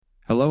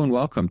Hello and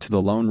welcome to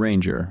The Lone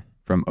Ranger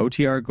from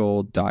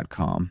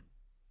OTRGold.com.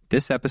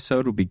 This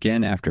episode will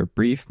begin after a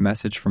brief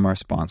message from our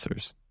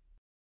sponsors.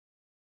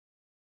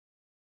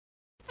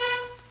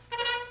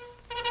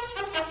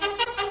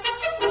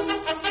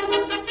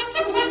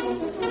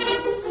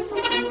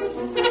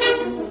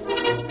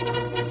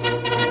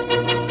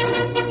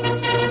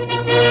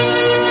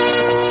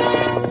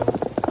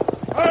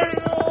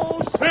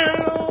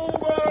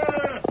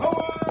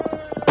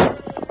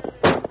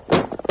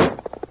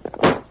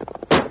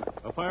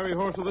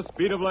 Horse with the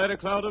speed of light, a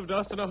cloud of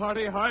dust, and a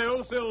hearty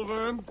hi-yo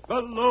silver,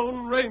 the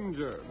Lone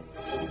Ranger.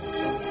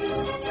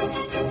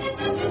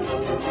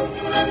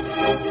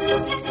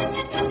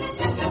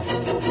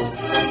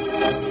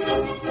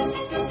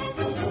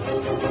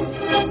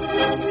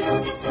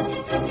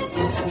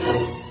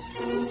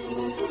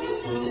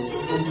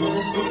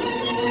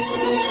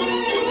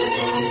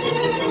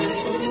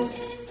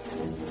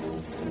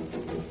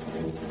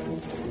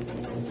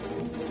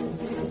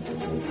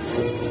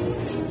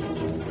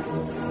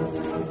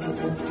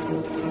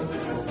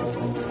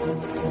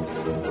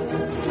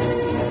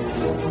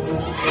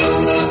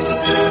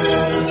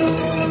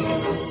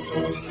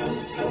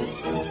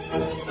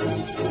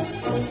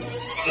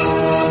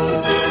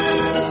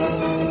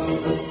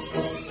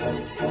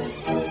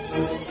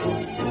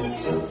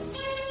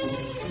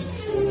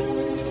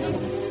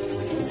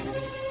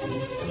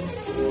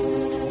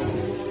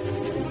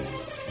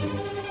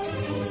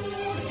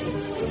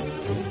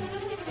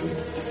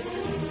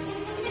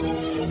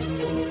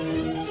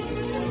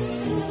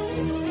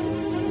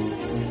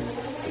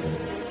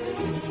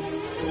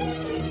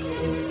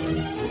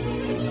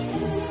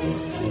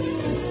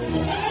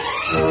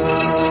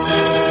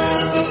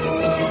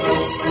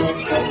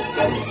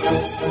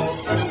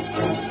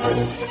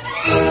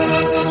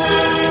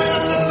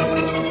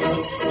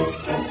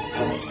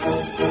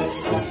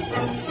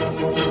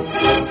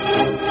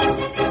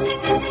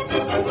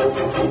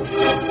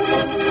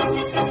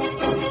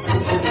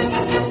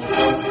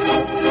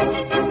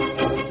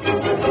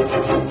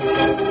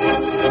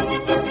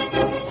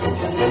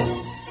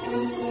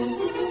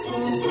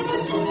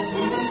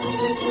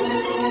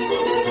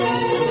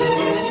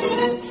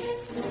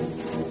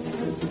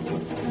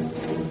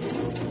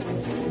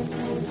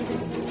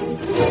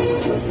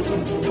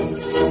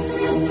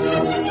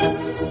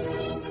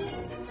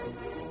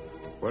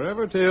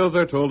 Wherever tales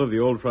are told of the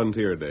old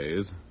frontier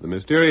days, the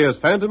mysterious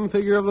phantom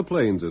figure of the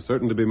plains is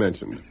certain to be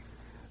mentioned.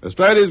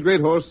 Astride his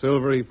great horse,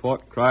 Silver, he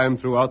fought crime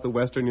throughout the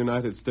western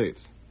United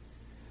States.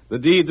 The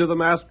deeds of the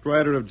masked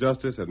rider of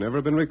justice have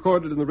never been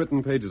recorded in the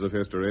written pages of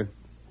history,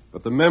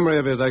 but the memory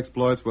of his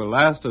exploits will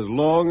last as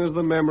long as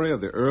the memory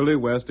of the early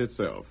West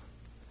itself.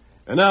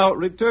 And now,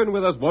 return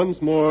with us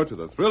once more to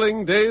the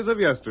thrilling days of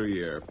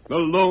yesteryear. The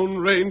Lone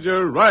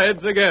Ranger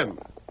rides again.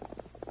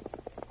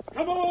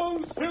 Come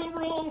on,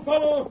 Silver, old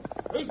fellow.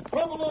 There's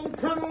trouble on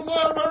Colonel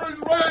Marbury's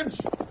ranch.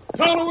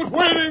 Tell him was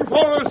waiting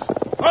for us.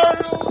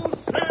 Hail,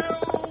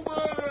 Silver!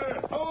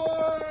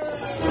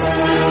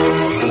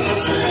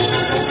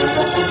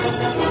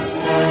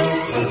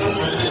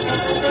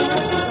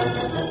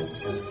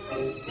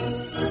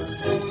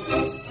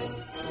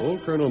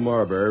 Old Colonel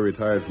Marbury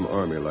retired from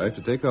Army life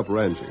to take up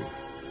ranching.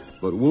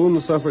 But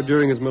wounds suffered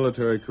during his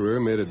military career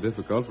made it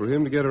difficult for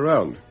him to get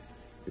around.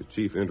 His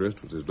chief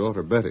interest was his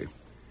daughter Betty.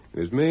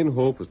 His main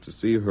hope was to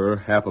see her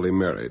happily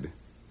married.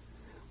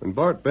 When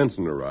Bart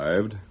Benson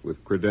arrived,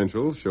 with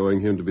credentials showing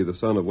him to be the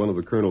son of one of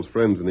the colonel's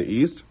friends in the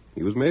East,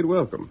 he was made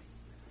welcome.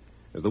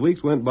 As the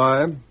weeks went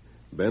by,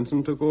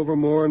 Benson took over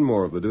more and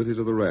more of the duties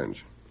of the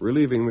ranch,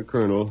 relieving the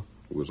colonel,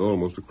 who was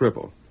almost a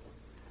cripple.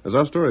 As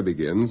our story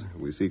begins,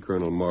 we see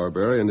Colonel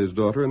Marbury and his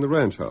daughter in the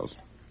ranch house.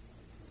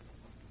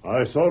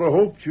 I sort of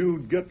hoped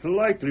you'd get to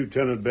like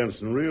Lieutenant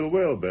Benson real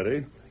well,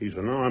 Betty. He's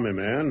an Army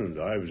man, and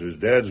I was his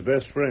dad's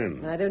best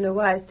friend. I don't know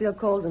why he still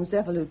calls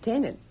himself a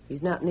lieutenant.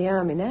 He's not in the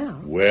Army now.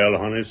 Well,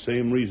 honey,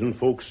 same reason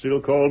folks still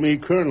call me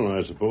Colonel,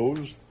 I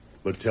suppose.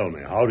 But tell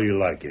me, how do you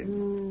like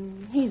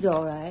him? He's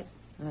all right,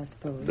 I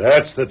suppose.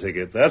 That's the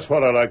ticket. That's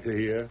what I like to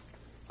hear.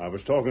 I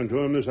was talking to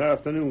him this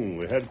afternoon.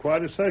 We had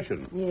quite a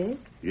session. Yes?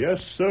 Yes,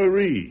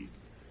 sirree.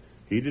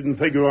 He didn't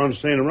figure on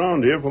staying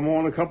around here for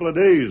more than a couple of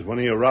days when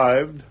he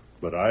arrived,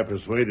 but I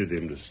persuaded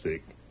him to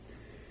stick.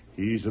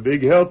 He's a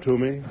big help to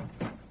me.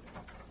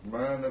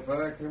 Mind if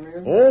I come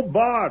in? Oh,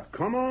 Bart,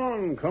 come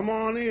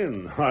on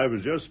in. I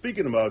was just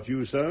speaking about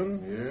you,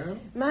 son. Yeah?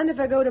 Mind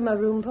if I go to my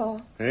room, Paul?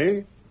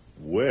 Hey?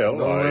 Well,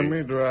 Don't let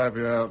me drive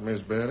you out,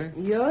 Miss Betty.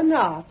 You're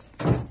not.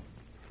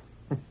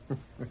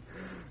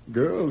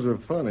 Girls are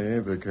funny,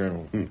 ain't they,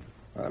 Colonel?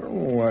 I don't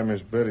know why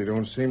Miss Betty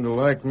don't seem to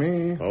like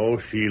me. Oh,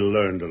 she'll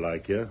learn to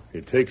like you.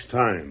 It takes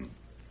time.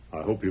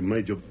 I hope you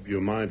made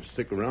your mind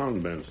stick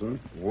around, Benson.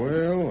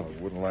 Well,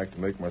 I wouldn't like to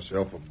make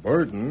myself a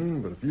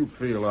burden, but if you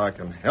feel I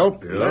can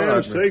help you...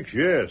 Land's sakes,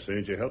 yes.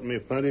 Ain't you helped me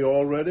plenty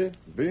already?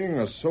 Being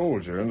a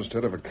soldier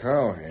instead of a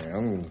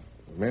cowhand,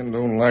 men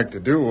don't like to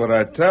do what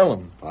I tell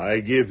them. I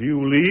give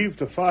you leave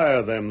to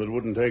fire them that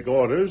wouldn't take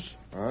orders.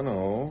 I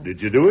know.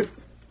 Did you do it?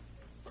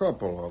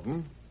 Couple of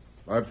them.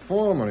 That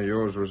foreman of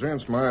yours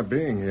resents my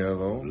being here,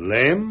 though.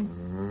 Lem?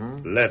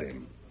 Mm-hmm. Let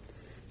him.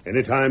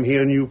 Anytime he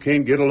and you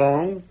can't get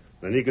along,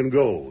 then he can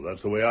go.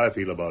 That's the way I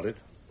feel about it.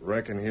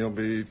 Reckon he'll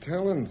be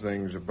telling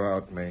things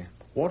about me.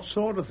 What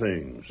sort of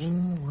things? I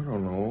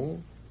don't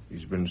know.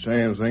 He's been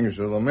saying things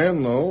to the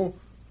men, though.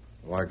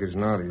 Like as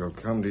not, he'll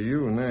come to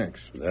you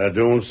next. That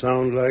don't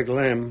sound like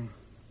Lem.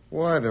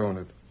 Why don't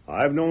it?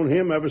 I've known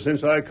him ever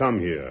since I come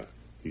here.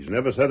 He's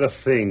never said a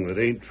thing that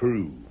ain't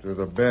true. To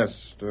the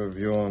best of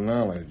your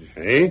knowledge.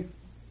 Eh?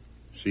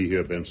 See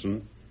here,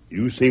 Benson.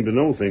 You seem to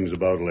know things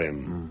about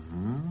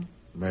Lem.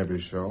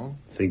 Maybe so.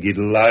 Think he'd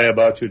lie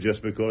about you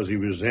just because he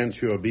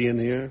resents your being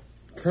here?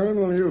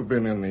 Colonel, you've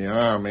been in the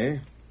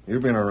Army.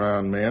 You've been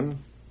around men.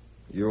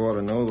 You ought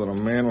to know that a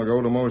man will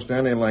go to most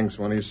any lengths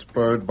when he's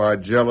spurred by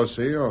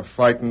jealousy or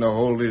fighting to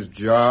hold his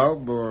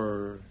job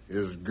or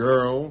his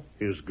girl.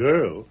 His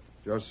girl?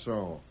 Just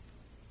so.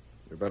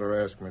 You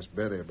better ask Miss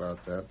Betty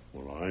about that.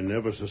 Well, I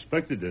never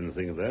suspected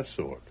anything of that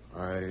sort.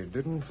 I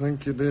didn't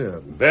think you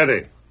did.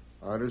 Betty!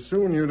 I'd as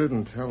soon you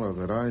didn't tell her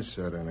that I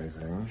said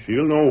anything.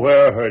 She'll know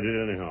where I heard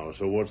it anyhow,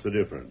 so what's the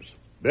difference?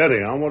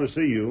 Betty, I want to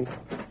see you.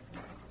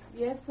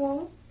 Yes,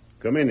 Paul?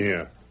 Come in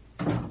here.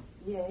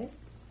 Yes?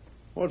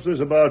 What's this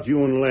about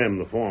you and Lem,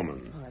 the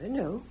foreman? I don't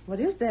know. What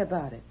is there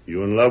about it?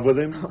 You in love with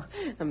him?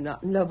 I'm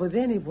not in love with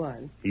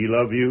anyone. He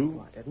love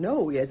you? I don't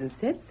know. He hasn't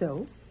said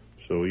so.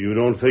 So you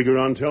don't figure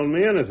on telling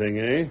me anything,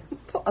 eh?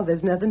 Paul,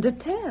 there's nothing to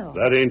tell.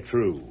 That ain't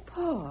true.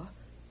 Paul,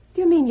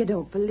 do you mean you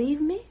don't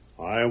believe me?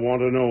 I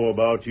want to know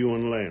about you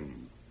and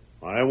Lem.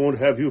 I won't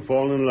have you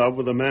fall in love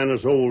with a man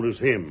as old as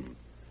him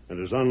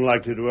and as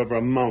unlikely to ever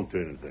amount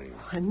to anything.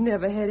 I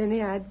never had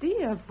any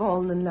idea of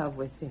falling in love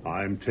with him.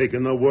 I'm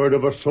taking the word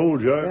of a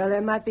soldier. Well,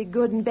 there might be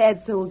good and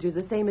bad soldiers,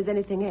 the same as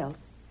anything else.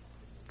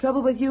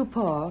 Trouble with you,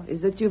 Paul,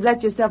 is that you've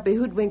let yourself be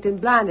hoodwinked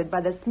and blinded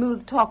by the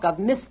smooth talk of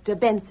Mr.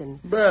 Benson.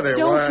 Betty,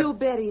 Don't you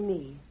Betty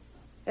me.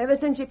 Ever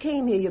since you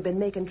came here, you've been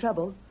making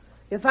trouble.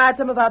 You fired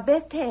some of our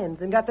best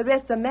hands and got the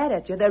rest of them mad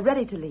at you. They're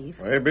ready to leave.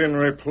 They've been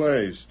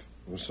replaced.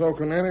 And so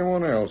can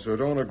anyone else who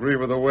don't agree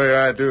with the way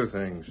I do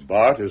things.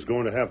 Bart is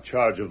going to have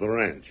charge of the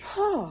ranch.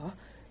 Paul,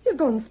 you're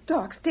going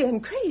stark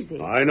staring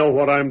crazy. I know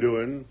what I'm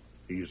doing.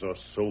 He's a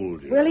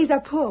soldier. Well, he's a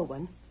poor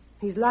one.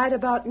 He's lied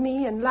about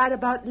me and lied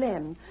about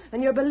Lem,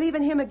 and you're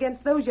believing him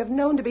against those you've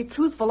known to be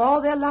truthful all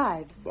their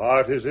lives.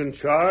 Bart is in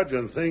charge,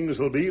 and things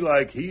will be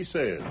like he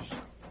says.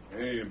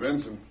 Hey,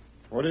 Benson.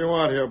 What do you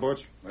want here,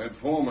 Butch? That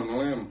foreman,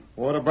 Lem.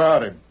 What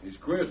about him? He's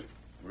quit.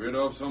 Rid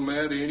off so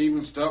mad he ain't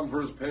even stopping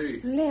for his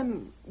pay.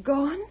 Lem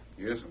gone?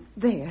 Yes'm.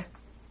 There.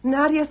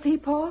 Now do you see,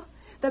 Paul?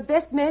 The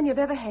best man you've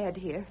ever had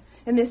here.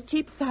 And this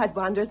cheap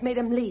sidewander's made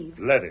him leave.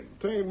 Let him.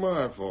 It ain't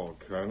my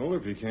fault, Colonel,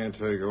 if you can't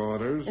take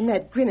orders. And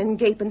that grinning,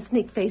 gaping,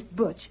 sneak-faced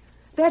Butch.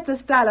 That's the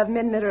style of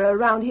men that are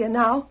around here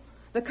now.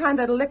 The kind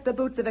that'll lick the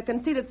boots of a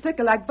conceited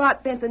slicker like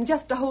Bart Benson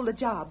just to hold a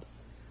job.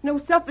 No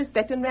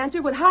self-respecting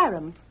rancher would hire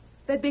 'em.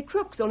 They'd be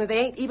crooks, only they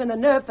ain't even the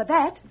nerve for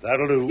that.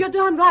 That'll do. You're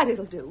darn right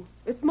it'll do.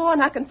 It's more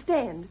than I can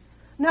stand.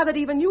 Now that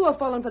even you are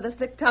falling for the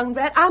slick-tongued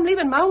rat, I'm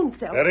leaving my own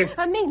self. Betty?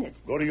 I mean it.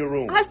 Go to your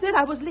room. I said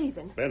I was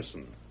leaving.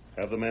 Benson,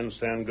 have the men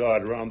stand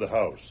guard around the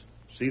house.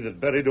 See that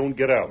Betty don't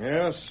get out.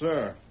 Yes,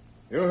 sir.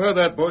 You heard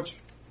that, Butch.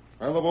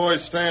 Have the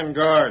boys stand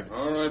guard.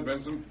 All right,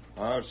 Benson.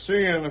 I'll see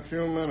you in a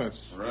few minutes.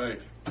 Right.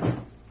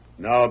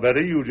 Now,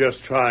 Betty, you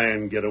just try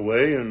and get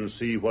away and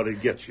see what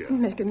it gets you.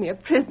 Making me a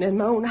prisoner in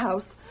my own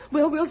house.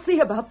 Well, we'll see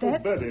about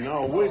that. Oh, Betty,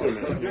 now, wait a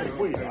minute. Just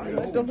wait.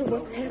 I don't know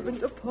what's happened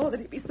to Paul that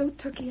he'd be so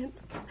took in.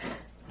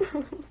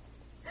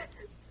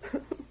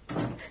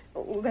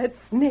 Oh, that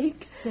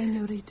snake.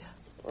 Senorita.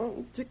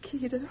 Oh,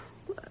 Chiquita.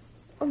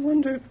 I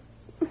wonder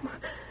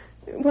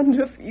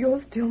if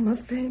you're still my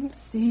friend.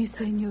 Si,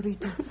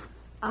 senorita.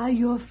 I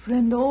your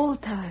friend all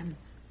time.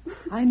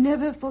 I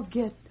never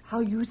forget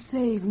how you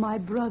saved my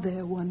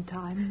brother one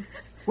time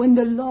when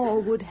the law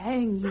would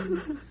hang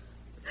you.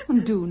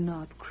 Do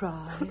not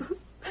cry.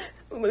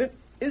 Well,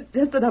 it's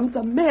just that I'm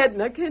so mad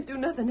and I can't do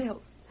nothing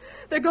else.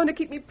 They're going to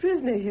keep me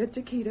prisoner here,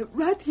 Chiquita,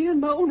 right here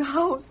in my own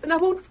house, and I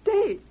won't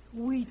stay.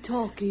 We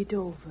talk it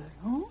over,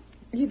 huh?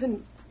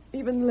 Even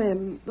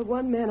Lem, the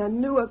one man I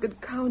knew I could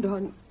count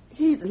on,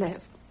 he's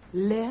left.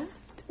 Left?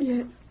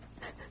 Yes.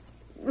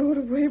 Rode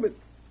away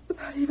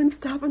without even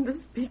stopping to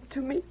speak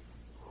to me.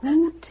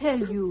 Who tell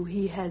you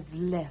he has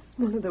left?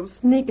 One of those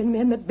sneaking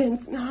men that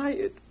Benson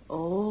hired.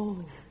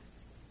 Oh.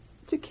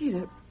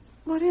 Chiquita,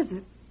 what is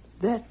it?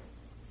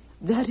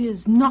 That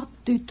is not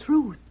the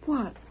truth.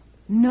 What?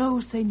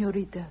 No,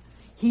 senorita.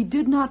 He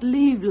did not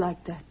leave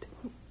like that.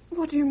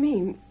 What do you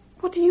mean?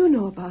 What do you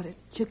know about it?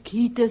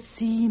 Chiquita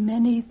see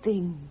many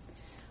things.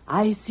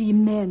 I see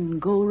men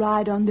go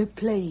ride on the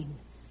plain.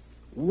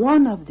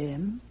 One of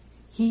them,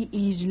 he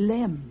is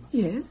Lem.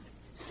 Yes?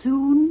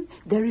 Soon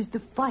there is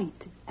the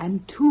fight,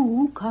 and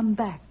two come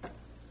back.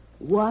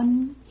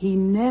 One, he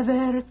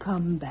never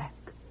come back.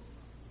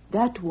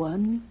 That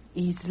one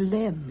is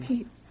Lem.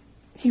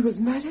 He was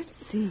murdered?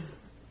 See.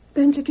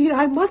 Then, Chiquita,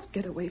 I must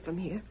get away from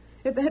here.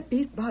 If that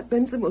beast Bart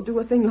Benson will do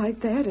a thing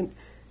like that, and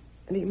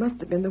he must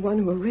have been the one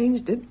who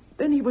arranged it,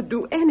 then he would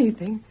do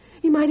anything.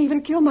 He might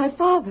even kill my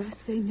father.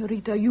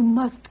 Senorita, you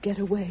must get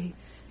away.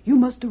 You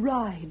must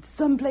ride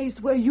someplace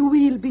where you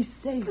will be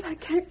safe. But I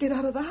can't get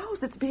out of the house.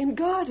 It's being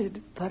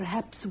guarded.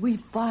 Perhaps we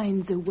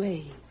find a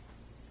way.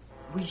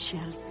 We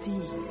shall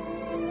see.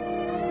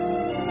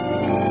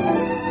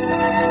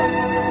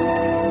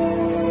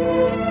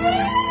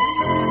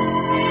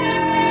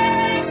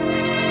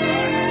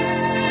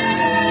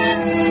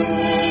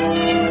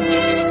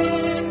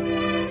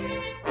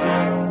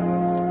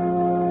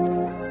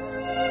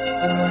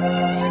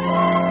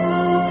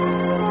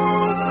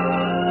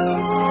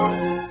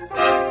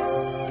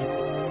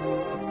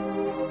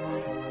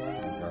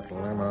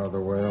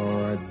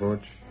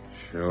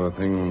 Sure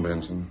thing,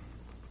 Benson.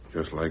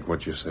 Just like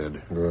what you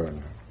said.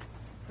 Good.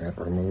 That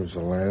removes the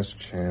last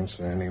chance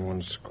of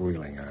anyone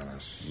squealing on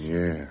us.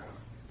 Yeah.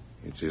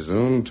 It's his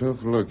own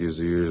tough luck his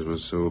ears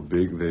was so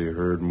big they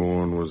heard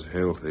more'n was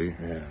healthy.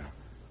 Yeah.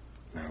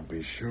 Now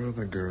be sure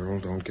the girl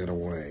don't get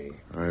away.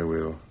 I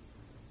will.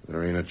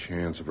 There ain't a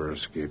chance of her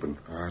escaping.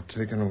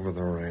 Taking over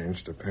the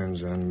ranch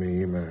depends on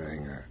me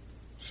marrying her.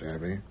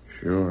 Savvy?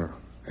 Sure.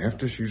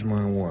 After she's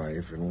my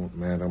wife, it won't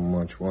matter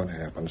much what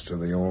happens to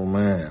the old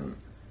man.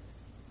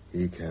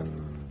 He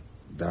can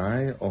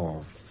die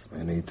off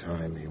any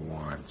time he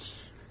wants.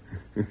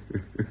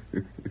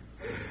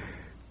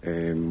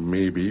 And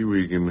maybe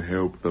we can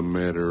help the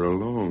matter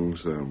along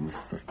some.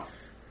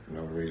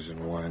 No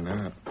reason why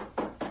not.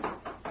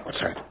 What's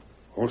that?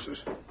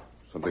 Horses.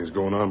 Something's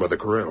going on by the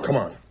corral. Come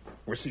on.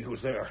 We'll see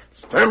who's there.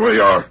 Stand where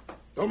you are.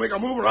 Don't make a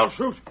move or I'll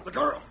shoot. The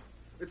girl.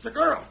 It's the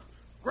girl.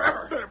 Grab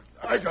her. There.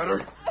 I got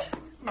her.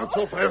 Not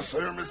so fast,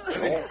 sir, Miss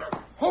Betty.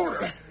 Hold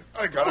her.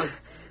 I got her.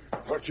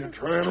 Thought you'd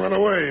try and run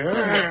away, huh?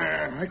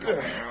 I got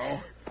her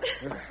now.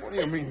 What do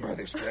you mean by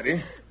this,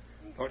 Betty?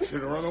 Thought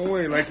she'd run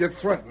away like you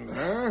threatened,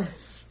 huh?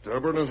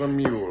 Stubborn as a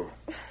mule.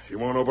 She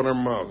won't open her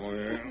mouth. Well,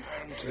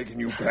 I'm taking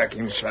you back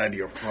inside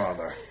your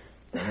father.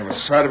 I have a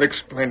sight of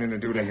explaining to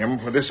do to him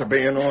for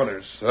disobeying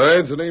orders.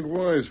 Besides, it ain't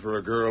wise for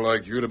a girl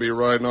like you to be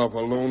riding off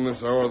alone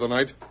this hour of the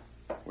night.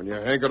 When you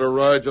hanker to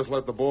ride, just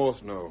let the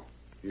boss know.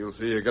 He'll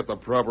see you get the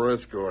proper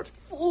escort.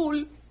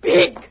 Fool,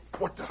 pig!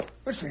 What the?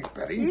 This ain't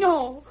Betty.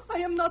 No, I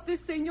am not the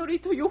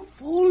senorita, you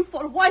fool.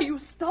 For why you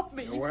stop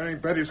me? You're wearing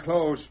Betty's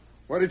clothes.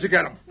 Where did you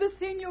get them? The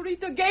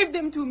senorita gave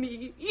them to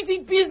me. Is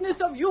it business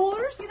of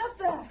yours? Get up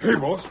there. Hey,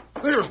 boss.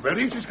 There's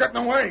Betty. She's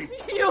getting away.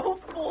 You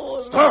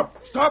fool. Stop.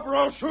 Stop or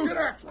I'll shoot. Get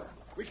after her.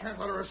 We can't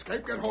let her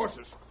escape. Get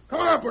horses.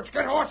 Come on, Butch.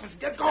 Get horses.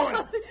 Get going.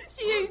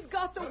 She ain't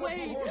got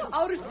away.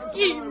 Our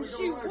scheme,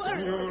 she worked.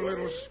 You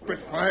little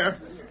spitfire.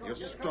 You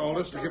stalled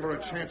us to give her a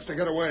chance to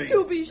get away.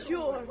 To be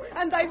sure.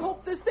 And I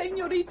hope the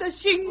senorita,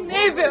 she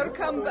never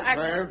come back.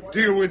 I'll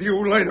deal with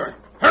you later.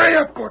 Hurry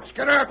up, Butch.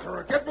 Get after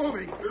her. Get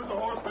moving. Here's the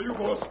horse for you,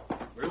 boss.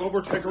 We'll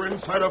overtake her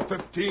inside of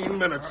 15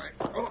 minutes.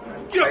 All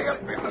right. Get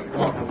up. Get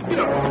up. Get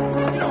up.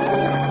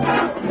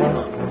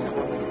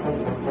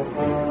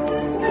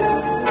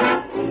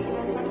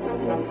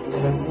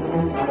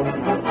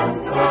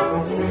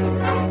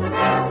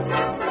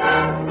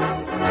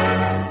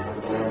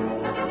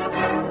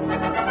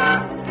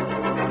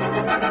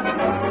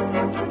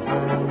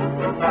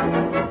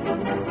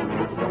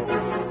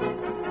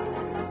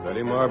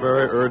 Betty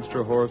Marbury urged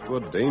her horse to a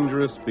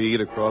dangerous speed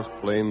across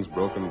plains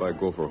broken by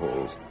gopher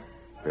holes.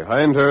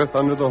 Behind her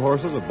thundered the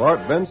horses of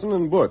Bart Benson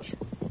and Butch.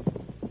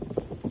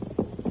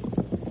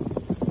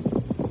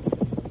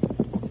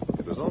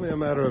 It was only a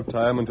matter of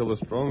time until the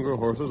stronger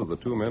horses of the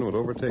two men would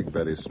overtake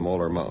Betty's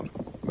smaller mount.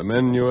 The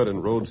men knew it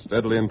and rode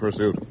steadily in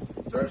pursuit.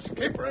 There's a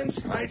skipper in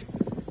sight.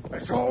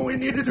 That's all we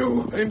need to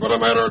do. Ain't but a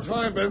matter of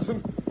time,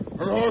 Benson.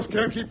 Her horse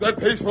can't keep that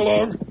pace for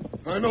long.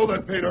 I know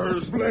that paid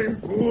hers.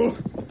 Blame fool.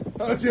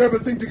 How'd you ever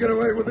think to get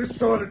away with this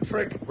sort of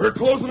trick? We're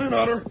closing in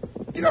on her.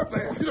 Get up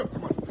there. Get up.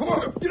 Come on. Come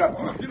on. Get up.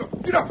 Come on. Get up.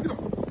 Get up. Get up.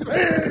 Get up.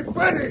 Hey,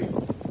 Betty.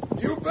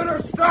 You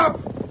better stop.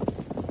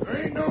 There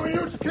ain't no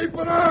use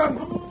keeping on.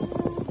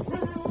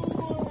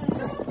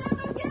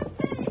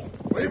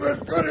 We've as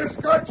good as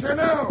got you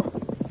now.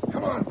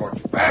 Come on, Butch.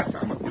 Faster.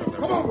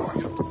 Come on, boy.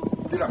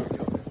 Get up.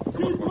 Come on.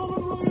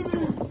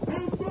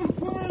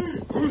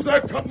 Who's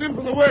that coming in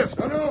from the west?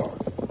 I know.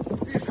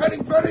 He's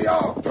heading Betty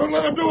off. Don't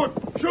let him do it.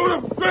 Shoot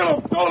him. Grill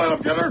him. Don't let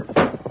him get her.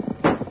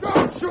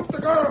 Don't shoot the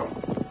girl.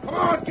 Come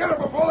on, get her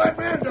before that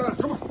man does.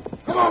 Come on.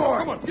 Come on, boy.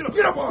 Come on. Get up.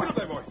 Get up, boy. Get up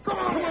there, boy. Come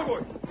on. Come on,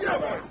 boy. Get up,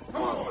 boy.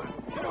 Come on, boy.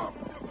 Come on.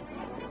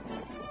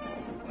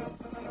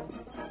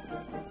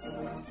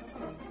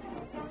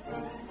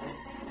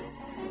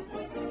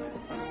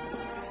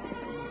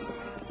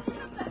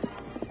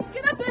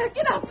 Get up there.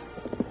 Get up.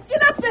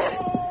 Get up there.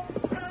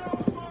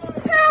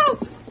 Help.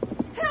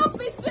 Help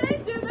me,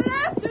 stranger. They're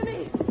after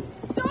me.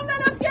 Don't let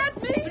them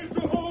get me. Keep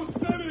the horse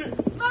steady.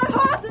 My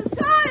horse is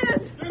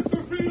tired. Get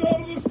your feet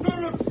out of the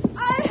stirrups. I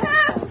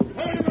have.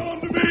 Hang on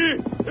to me.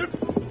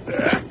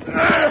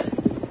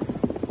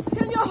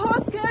 Can your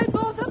horse carry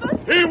both of us?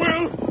 He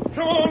will.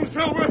 Come on,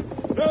 Silver.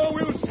 Now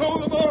we'll show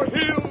them our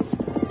heels.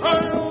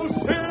 I'll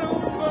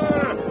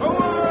Silver.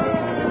 Away!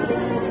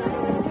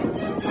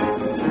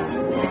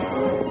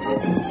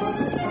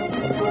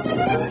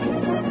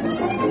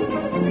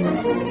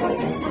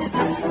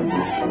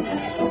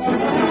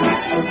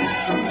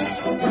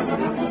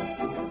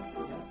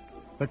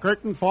 The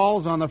curtain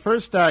falls on the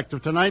first act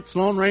of tonight's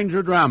Lone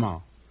Ranger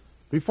drama.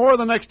 Before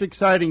the next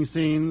exciting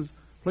scenes,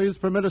 please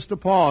permit us to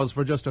pause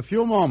for just a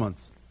few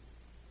moments.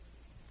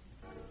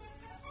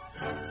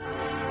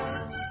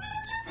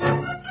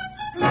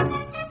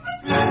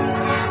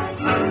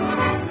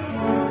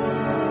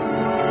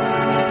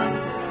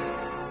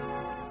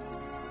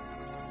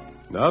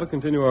 Now to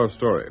continue our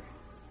story.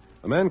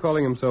 A man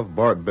calling himself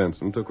Bart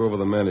Benson took over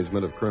the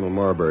management of Colonel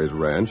Marbury's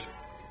ranch,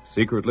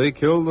 secretly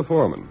killed the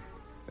foreman,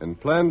 and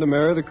planned to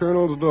marry the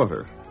colonel's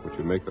daughter, which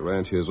would make the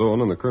ranch his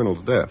own on the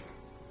colonel's death.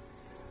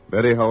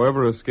 Betty,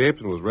 however, escaped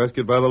and was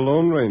rescued by the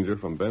Lone Ranger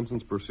from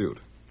Benson's pursuit.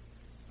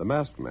 The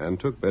masked man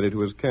took Betty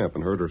to his camp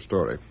and heard her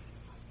story.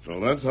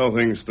 So that's how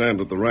things stand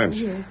at the ranch.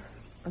 Yes.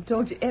 I've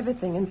told you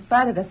everything in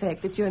spite of the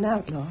fact that you're an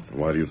outlaw.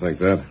 Why do you think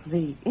that?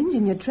 The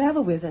Indian you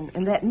travel with and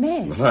that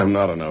man. But I'm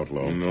not an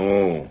outlaw.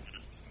 No.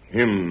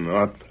 Him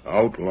not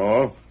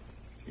outlaw.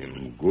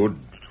 Him good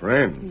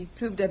friend. He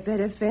proved a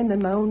better friend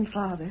than my own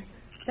father.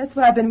 That's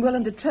why I've been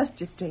willing to trust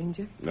you,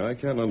 stranger. I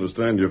can't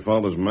understand your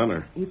father's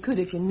manner. You could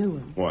if you knew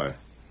him. Why?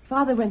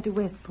 Father went to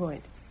West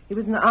Point. He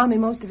was in the Army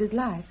most of his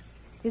life.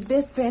 His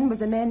best friend was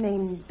a man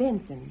named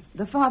Benson,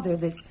 the father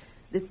of this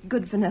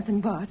good-for-nothing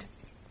Bart.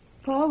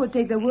 Paul would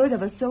take the word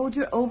of a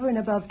soldier over and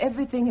above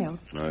everything else.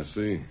 I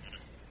see.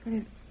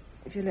 And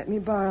if you let me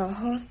borrow a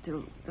horse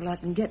till I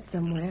can get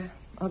somewhere,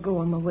 I'll go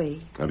on my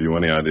way. Have you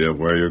any idea of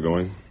where you're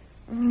going?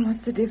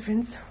 What's the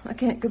difference? I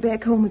can't go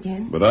back home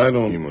again. But I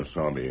don't...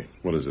 Imosabi.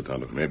 What is it,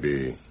 Tonto?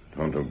 Maybe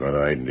Tonto got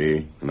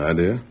ID. An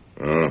idea?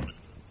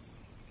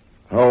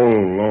 How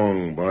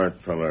long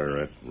Bart feller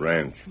at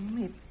ranch?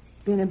 It's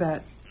been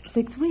about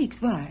 6 weeks.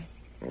 Why?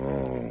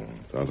 Oh,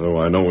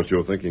 Tonto, I know what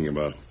you're thinking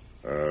about.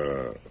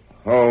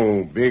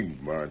 How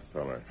big Bart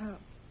feller?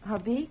 How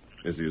big?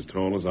 Is he as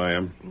tall as I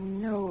am?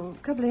 No,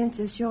 a couple of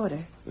inches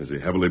shorter. Is he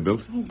heavily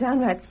built? He's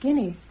downright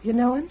skinny. You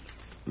know him?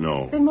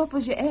 No. Then what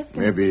was you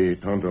asking? Maybe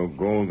Tonto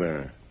go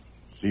there.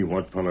 See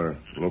what feller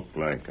look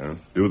like, huh?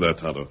 Do that,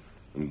 Tonto.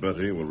 And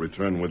Betty will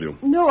return with you.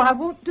 No, I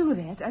won't do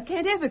that. I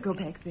can't ever go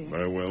back there.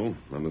 Very well.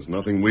 And there's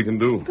nothing we can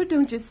do. But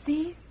don't you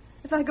see?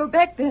 If I go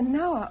back there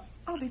now,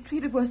 I'll be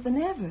treated worse than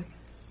ever.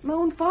 My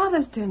own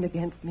father's turned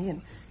against me,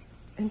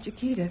 and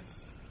Chiquita.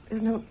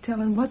 There's no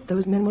telling what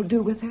those men will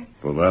do with her.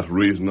 For that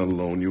reason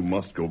alone, you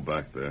must go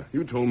back there.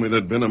 You told me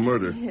there'd been a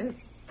murder. Yes,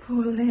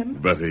 poor Lem.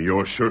 Betty,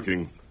 you're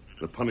shirking.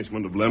 The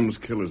punishment of Lem's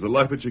killers, the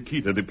life of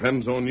Chiquita,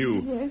 depends on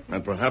you. Yes.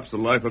 And perhaps the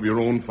life of your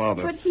own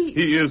father. But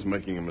he is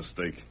making a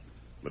mistake.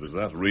 But is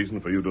that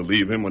reason for you to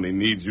leave him when he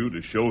needs you,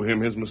 to show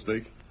him his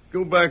mistake?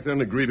 Go back there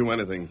and agree to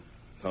anything.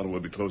 Tonto will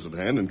be close at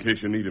hand in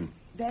case you need him.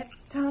 That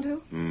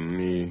Tonto?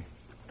 Me,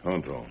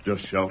 Tonto.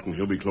 Just shout and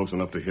he'll be close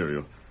enough to hear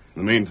you.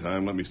 In the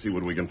meantime, let me see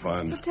what we can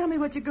find. Well, tell me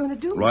what you're going to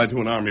do. Ride to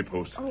an army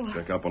post. Oh.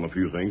 Check up on a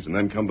few things, and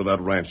then come to that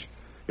ranch.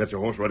 Get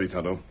your horse ready,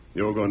 Tonto.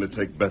 You're going to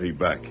take Betty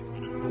back.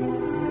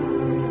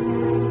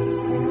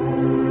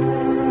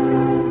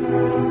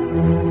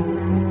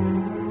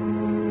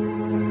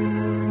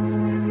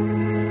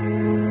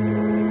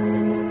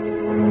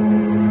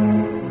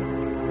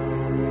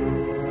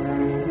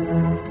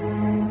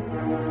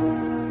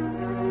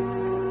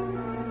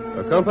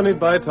 Accompanied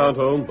by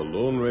Tonto, the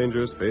Lone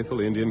Ranger's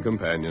faithful Indian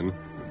companion,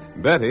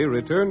 Betty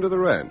returned to the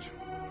ranch.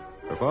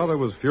 Her father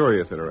was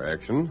furious at her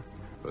action,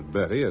 but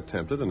Betty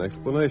attempted an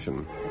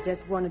explanation. I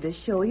just wanted to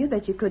show you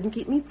that you couldn't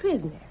keep me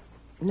prisoner.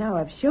 Now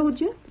I've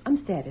showed you,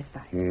 I'm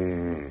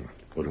satisfied.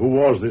 But who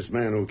was this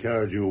man who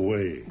carried you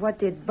away? What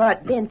did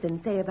Bart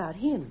Benson say about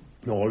him?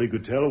 All he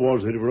could tell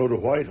was that he rode a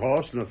white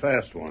horse and a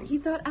fast one. He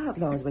thought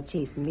outlaws were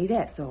chasing me,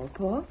 that's all,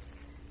 Paul.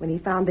 When he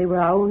found they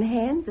were our own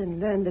hands and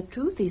learned the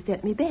truth, he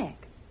sent me back.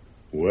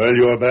 Well,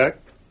 you're back.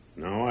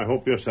 Now I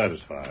hope you're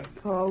satisfied.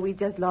 Paul, we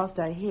just lost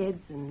our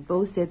heads and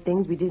both said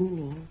things we didn't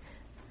mean.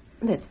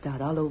 Let's start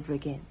all over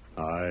again.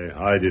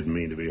 I didn't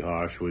mean to be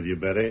harsh with you,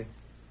 Betty.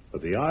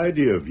 But the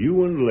idea of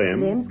you and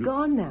Lem... Lem's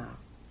gone now.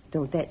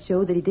 Don't that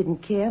show that he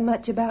didn't care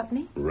much about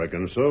me?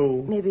 Reckon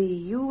so. Maybe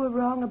you were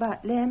wrong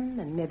about Lem,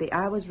 and maybe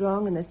I was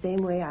wrong in the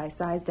same way I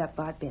sized up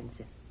Bart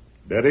Benson.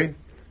 Betty,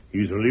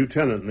 he's a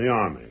lieutenant in the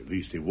Army. At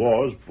least he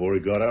was before he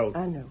got out.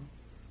 I know.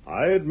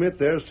 I admit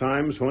there's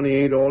times when he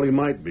ain't all he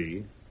might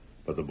be.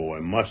 But the boy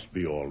must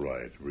be all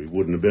right, or he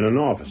wouldn't have been an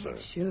officer.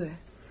 Sure.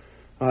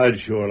 I'd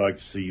sure like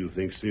to see you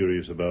think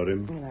serious about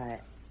him. Well,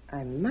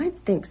 I might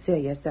think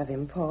serious of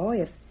him, Paul,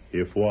 if...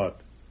 If what?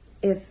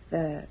 If,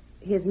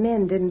 his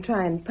men didn't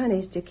try and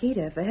punish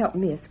Chiquita for helping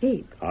me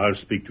escape. I'll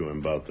speak to him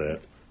about that.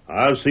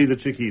 I'll see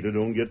that Chiquita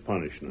don't get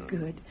punished now.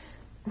 Good.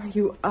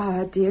 You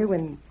are, dear,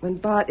 when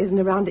Bart isn't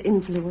around to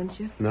influence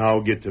you.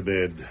 Now get to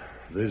bed.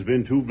 There's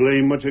been too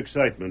blame much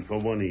excitement for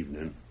one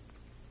evening.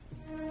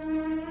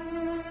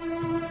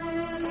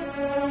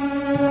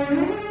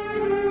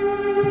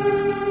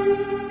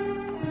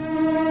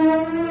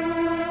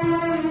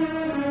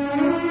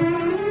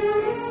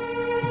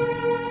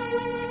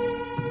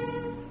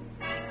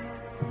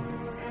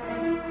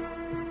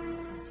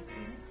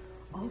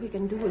 All we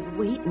can do is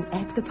wait and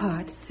act the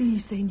part. Si,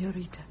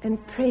 senorita. And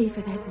pray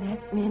for that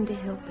masked man to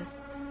help us.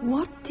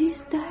 What is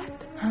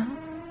that? Huh?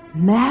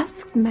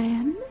 Masked masked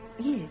man?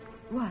 Yes.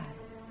 Why?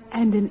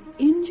 And an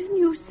Injun,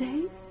 you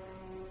say?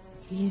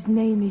 His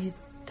name is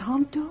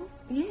Tonto?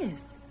 Yes.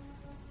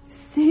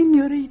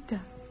 Senorita,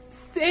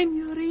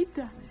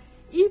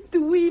 it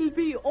will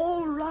be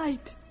all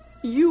right.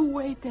 You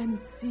wait and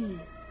see.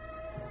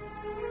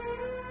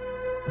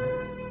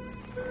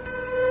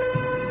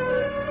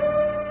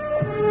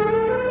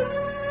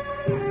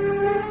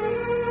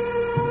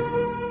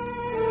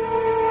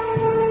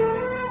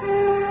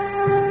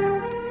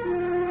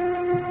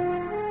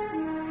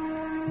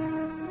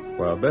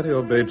 While Betty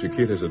obeyed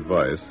Chiquita's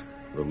advice,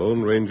 the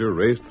Lone Ranger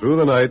raced through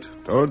the night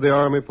toward the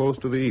army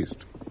post to the east.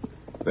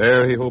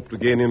 There he hoped to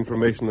gain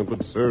information that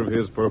would serve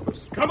his purpose.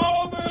 Come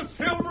on there,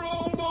 Silver,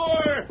 old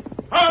boy!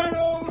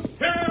 Hi-yo,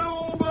 Silver!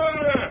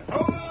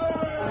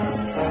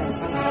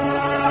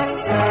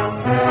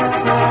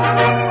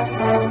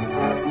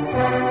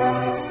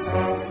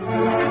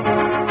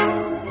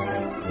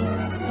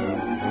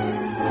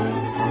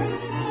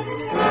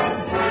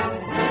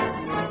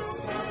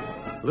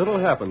 Little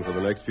happened for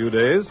the next few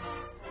days.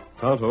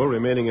 Tonto,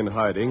 remaining in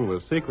hiding,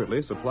 was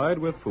secretly supplied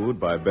with food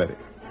by Betty.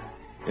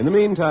 In the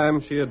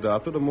meantime, she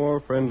adopted a more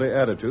friendly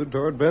attitude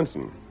toward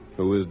Benson,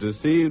 who was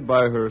deceived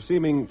by her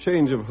seeming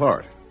change of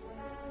heart.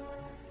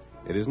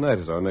 It is night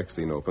as our next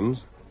scene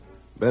opens.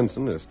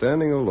 Benson is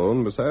standing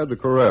alone beside the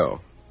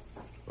corral,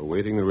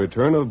 awaiting the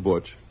return of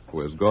Butch, who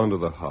has gone to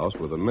the house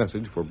with a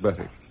message for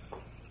Betty.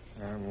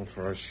 I'm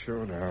for a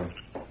showdown.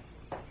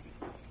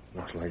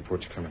 Looks like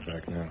Butch coming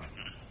back now.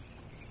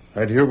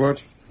 Right here,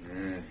 Butch?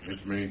 Yeah,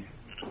 it's me.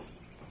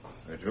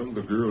 I told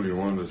the girl you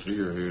wanted to see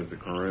her here at the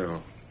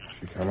corral.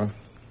 She coming?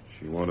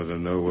 She wanted to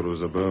know what it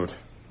was about.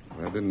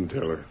 I didn't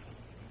tell her.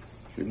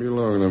 She'll be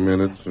along in a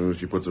minute, as soon as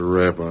she puts a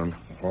wrap on.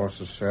 The horse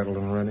is saddled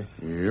and ready?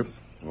 Yep,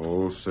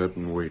 all set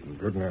and waiting.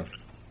 Good enough.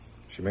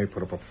 She may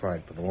put up a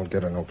fight, but it won't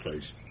get her no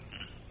place.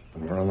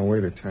 When we're on the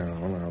way to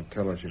town, I'll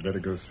tell her she better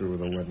go through with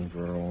the wedding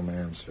for her old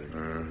man's sake.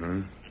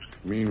 Uh-huh.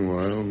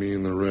 Meanwhile, me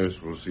and the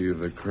rest will see if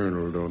the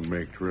colonel don't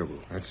make trouble.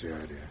 That's the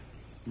idea.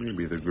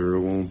 Maybe the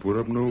girl won't put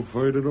up no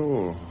fight at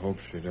all. I hope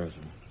she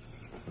doesn't.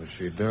 If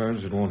she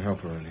does, it won't help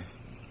her any.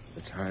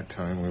 It's high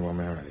time we were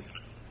married.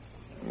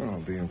 Well,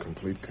 I'll be in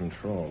complete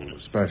control,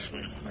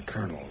 especially when the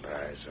colonel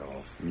dies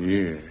off.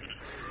 Yeah.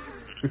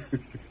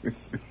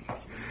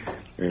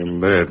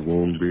 And that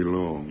won't be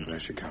long. There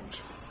she comes.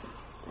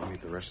 I'll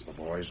meet the rest of the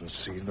boys and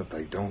see that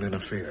they don't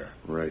interfere.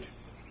 Right.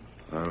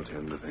 I'll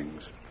tend to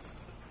things.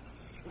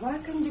 Why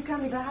couldn't you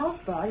come to the house,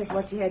 Bart, if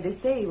what you had to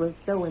say was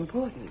so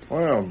important?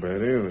 Well,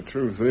 Betty, the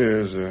truth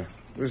is,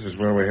 this is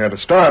where we had to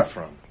start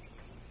from.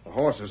 The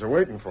horses are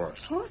waiting for us.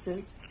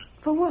 Horses?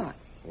 For what?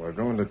 We're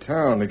going to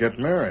town to get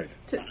married.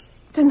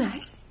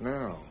 Tonight?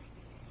 No.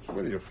 It's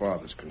with your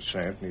father's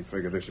consent, and he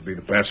figured this would be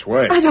the best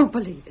way. I don't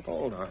believe it.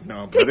 Hold on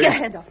now, Betty. Take your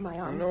hand off my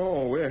arm.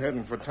 No, we're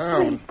heading for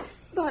town. Please.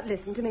 Bart,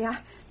 listen to me.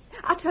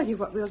 I'll tell you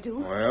what we'll do.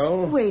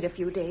 Well? Wait a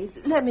few days.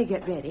 Let me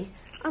get ready.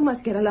 I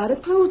must get a lot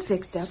of clothes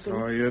fixed up.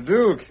 So you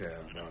do care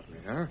about me,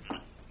 huh?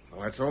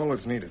 Well, that's all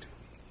that's needed.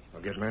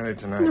 I'll get married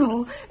tonight.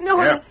 No.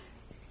 Yeah.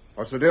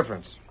 What's the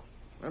difference?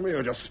 Maybe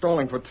you're just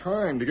stalling for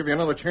time to give you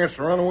another chance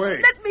to run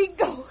away. Let me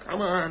go.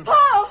 Come on.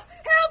 Paul,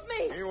 help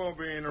me. He won't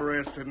be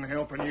interested in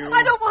helping you.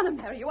 I don't want to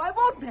marry you. I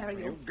won't marry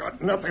you. You've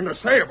got nothing to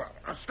say about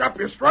it. Now stop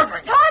your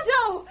struggling.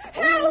 Tonto,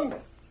 help.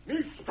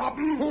 Me stop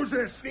him. Who's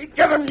this?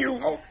 Get him, you.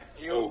 Oh,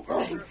 you.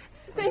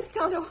 Thanks,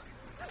 Tonto.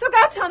 Look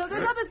out, Tonto.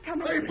 There's others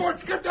coming. Hey,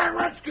 Butch, get that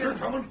redskin.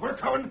 We're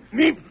coming.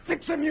 Me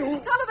fix him, you.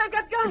 Tonto, they've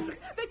got guns.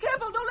 Be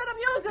careful. Don't let them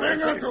use them.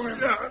 Hang on to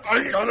him.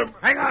 I got him.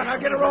 Hang on, I'll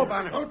get a rope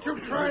on him. Don't you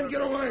try and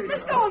get away.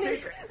 Let go of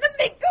me. Let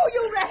me go,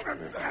 you rat.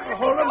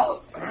 Hold him.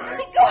 Let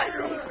me go.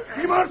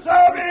 He must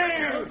have me.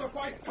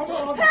 Come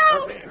on.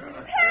 Help.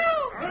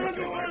 Stand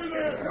away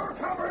there. You're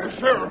covered.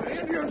 Sheriff, the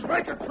Indians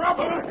making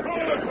trouble.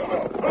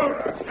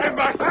 Stand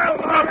back. I'll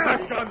drop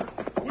that gun.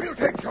 We'll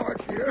take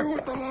charge here. Do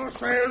what the law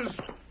says.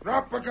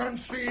 Drop a gun,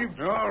 Steve.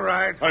 All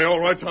right. Are you all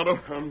right, Tonto?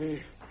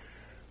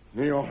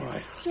 Me all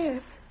right.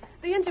 Sheriff,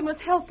 the engine was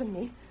helping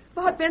me.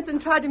 Bart Benson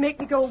tried to make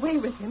me go away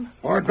with him.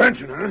 Bart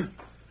Benson, huh?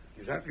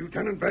 Is that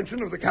Lieutenant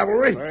Benson of the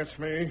cavalry? That's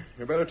me.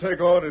 You better take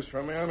orders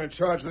from me. I'm in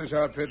charge of this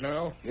outfit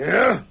now.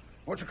 Yeah?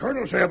 What's the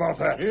colonel say about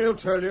that? He'll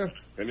tell you.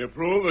 Can you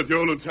prove that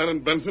you're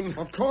Lieutenant Benson?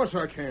 Of course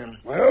I can.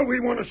 Well, we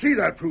want to see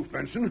that proof,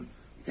 Benson.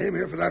 We came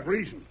here for that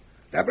reason.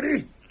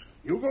 Deputy,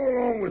 you go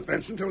along with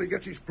Benson till he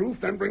gets his proof,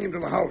 then bring him to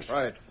the house.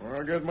 Right. Well,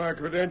 I'll get my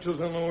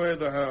credentials on the way to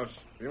the house.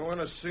 If you want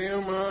to see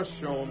him, I'll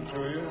show him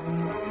to you.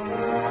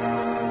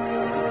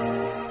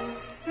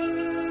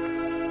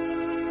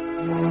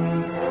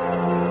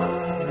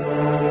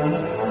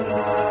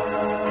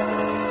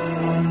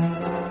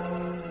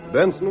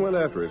 Benson went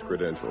after his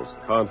credentials,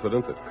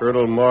 confident that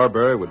Colonel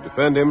Marbury would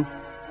defend him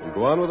and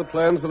go on with the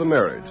plans for the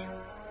marriage.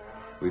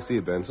 We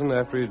see Benson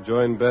after he's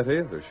joined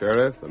Betty, the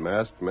sheriff, the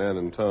masked man,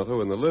 and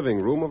Tonto in the living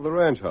room of the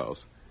ranch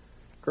house.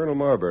 Colonel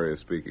Marbury is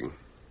speaking.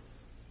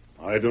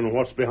 I don't know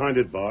what's behind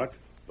it, Bart,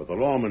 but the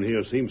lawman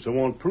here seems to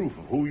want proof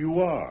of who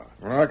you are.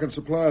 Well, I can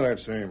supply that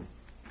same.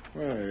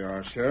 There you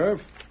are,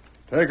 Sheriff.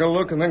 Take a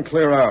look and then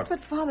clear out.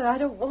 But, Father, I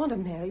don't want to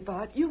marry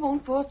Bart. You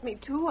won't force me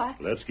to.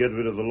 Let's get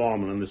rid of the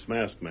lawman and this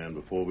masked man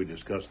before we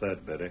discuss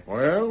that, Betty.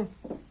 Well,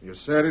 you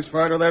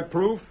satisfied with that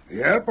proof?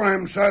 Yep,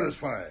 I'm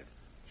satisfied.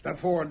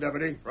 Step forward,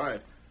 Deputy.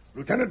 Right.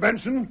 Lieutenant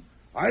Benson,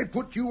 I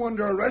put you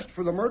under arrest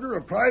for the murder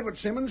of Private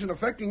Simmons and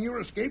effecting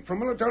your escape from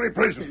military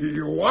prison.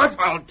 You what?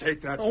 I'll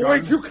take that gun.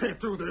 Wait, you can't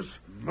do this.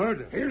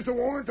 Murder? Here's the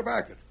warrant to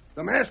back it.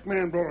 The masked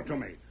man brought it to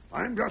me.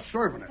 I'm just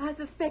serving it. I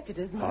suspected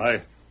as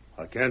much.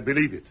 I can't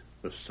believe it.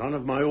 The son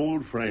of my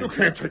old friend. You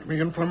can't take me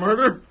in for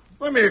murder.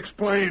 Let me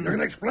explain. You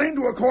can explain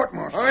to a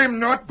court-martial. I'm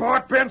not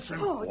Bart Benson.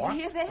 Oh, do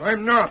you hear that?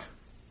 I'm not.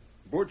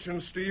 Butch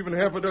and Steve and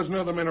half a dozen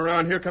other men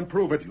around here can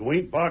prove it. You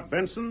ain't Bart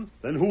Benson?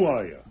 Then who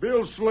are you?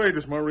 Bill Slade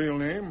is my real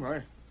name.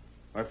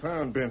 I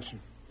found Benson.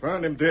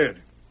 Found him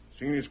dead.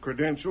 Seen his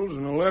credentials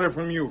and a letter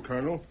from you,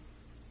 Colonel.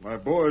 My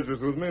boys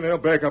is with me. They'll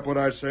back up what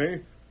I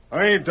say.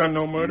 I ain't done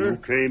no murder. You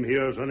came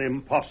here as an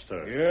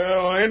imposter.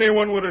 Yeah,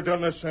 anyone would have done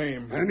the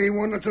same.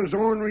 Anyone that's as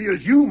ornery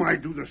as you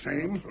might do the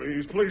same.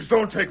 Please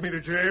don't take me to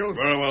jail.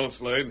 Very well,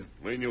 Slade.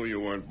 We knew you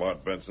weren't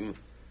Bart Benson.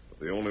 But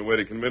the only way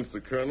to convince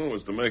the colonel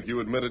was to make you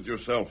admit it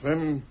yourself.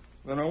 Then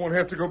I won't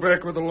have to go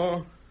back with the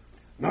law?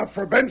 Not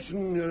for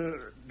Benson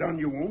done,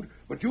 you won't.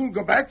 But you'll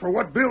go back for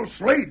what Bill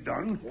Slade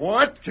done.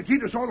 What?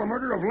 Chiquita saw the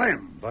murder of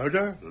Lem.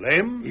 Murder?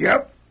 Lem?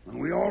 Yep. And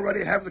we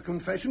already have the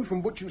confession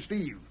from Butch and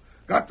Steve.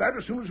 Got that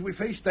as soon as we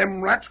faced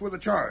them rats with a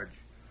charge.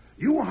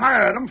 You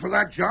hired them for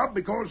that job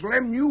because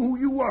Lem knew who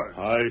you was.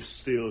 I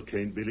still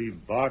can't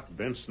believe Bart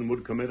Benson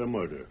would commit a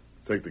murder.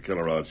 Take the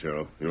killer out,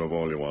 Sheriff. You have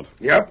all you want.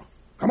 Yep.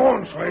 Come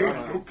on, Slade.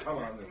 Come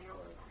on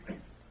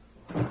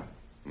this way.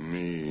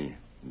 Me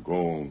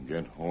go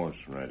get horse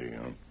ready,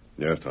 huh?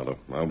 Yes, Tonto.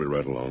 I'll be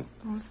right along.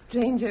 Oh,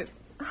 stranger,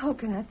 how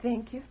can I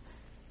thank you?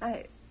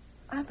 I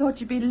thought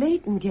you'd be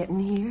late in getting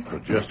here.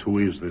 But just who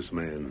is this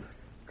man?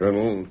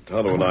 Colonel,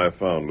 Tonto and I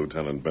found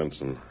Lieutenant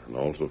Benson and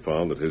also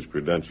found that his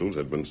credentials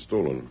had been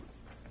stolen.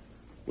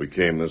 We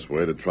came this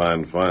way to try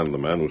and find the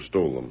man who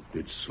stole them.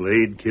 Did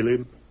Slade kill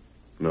him?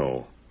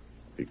 No.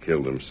 He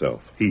killed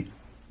himself. He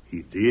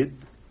did?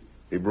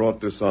 He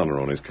brought dishonor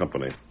on his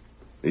company.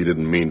 He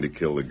didn't mean to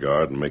kill the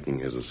guard in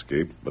making his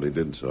escape, but he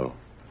did so.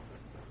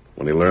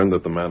 When he learned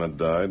that the man had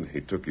died,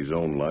 he took his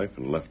own life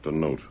and left a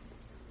note.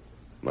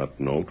 That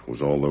note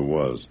was all there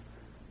was.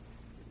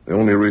 The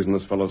only reason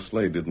this fellow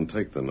Slade didn't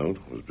take the note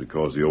was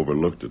because he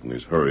overlooked it in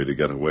his hurry to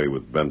get away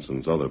with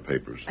Benson's other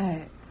papers.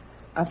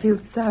 I feel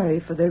sorry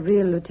for the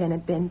real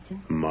Lieutenant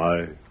Benson.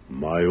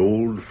 My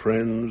old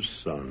friend's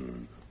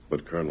son.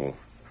 But, Colonel,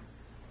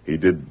 he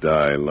did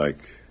die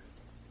like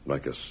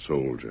a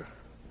soldier.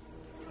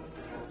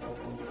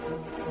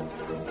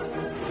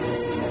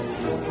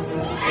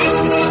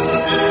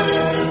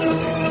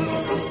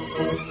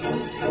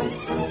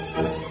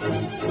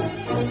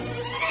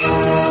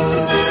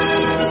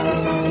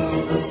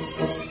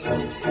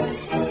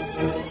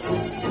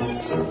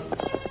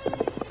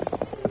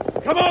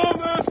 Come on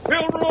there,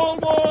 Silver,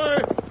 old boy!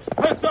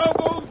 Stretch out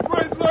those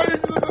great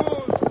legs of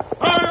yours!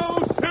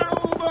 I'll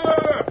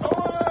Silver!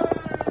 Away!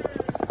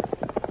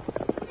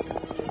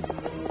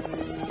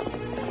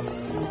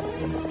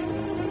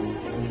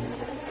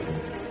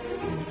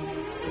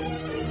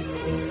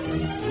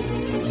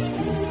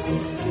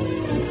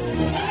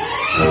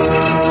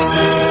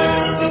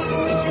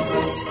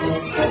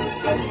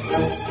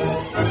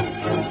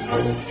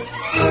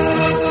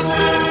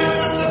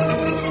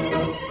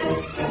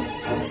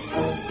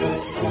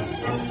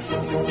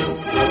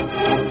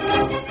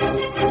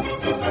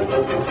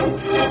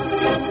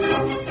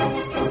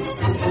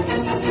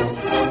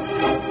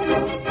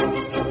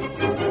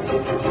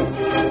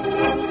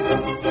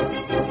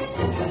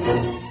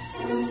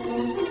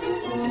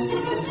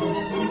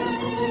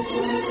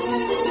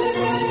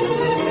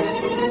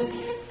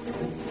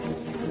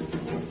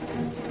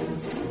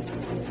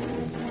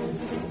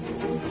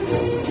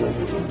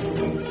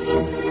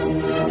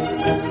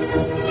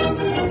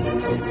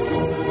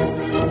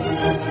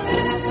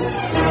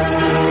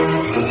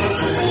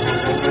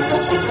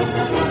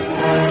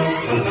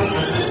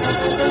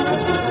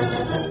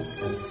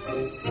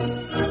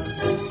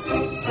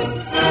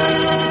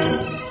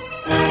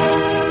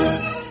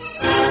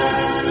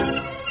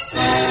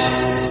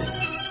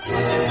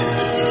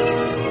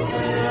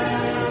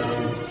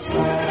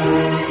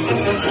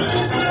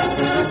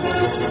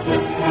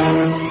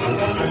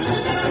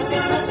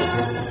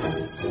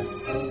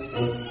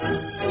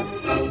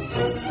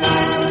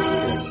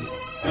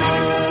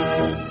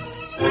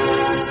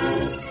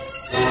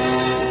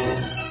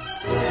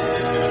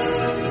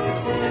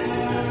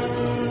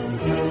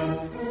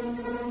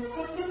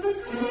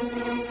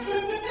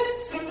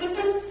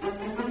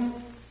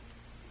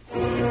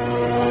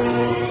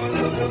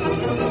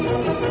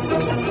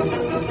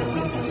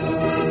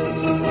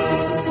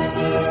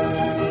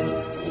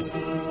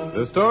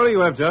 The story you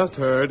have just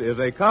heard is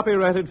a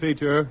copyrighted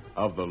feature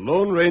of the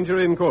Lone Ranger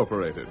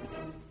Incorporated.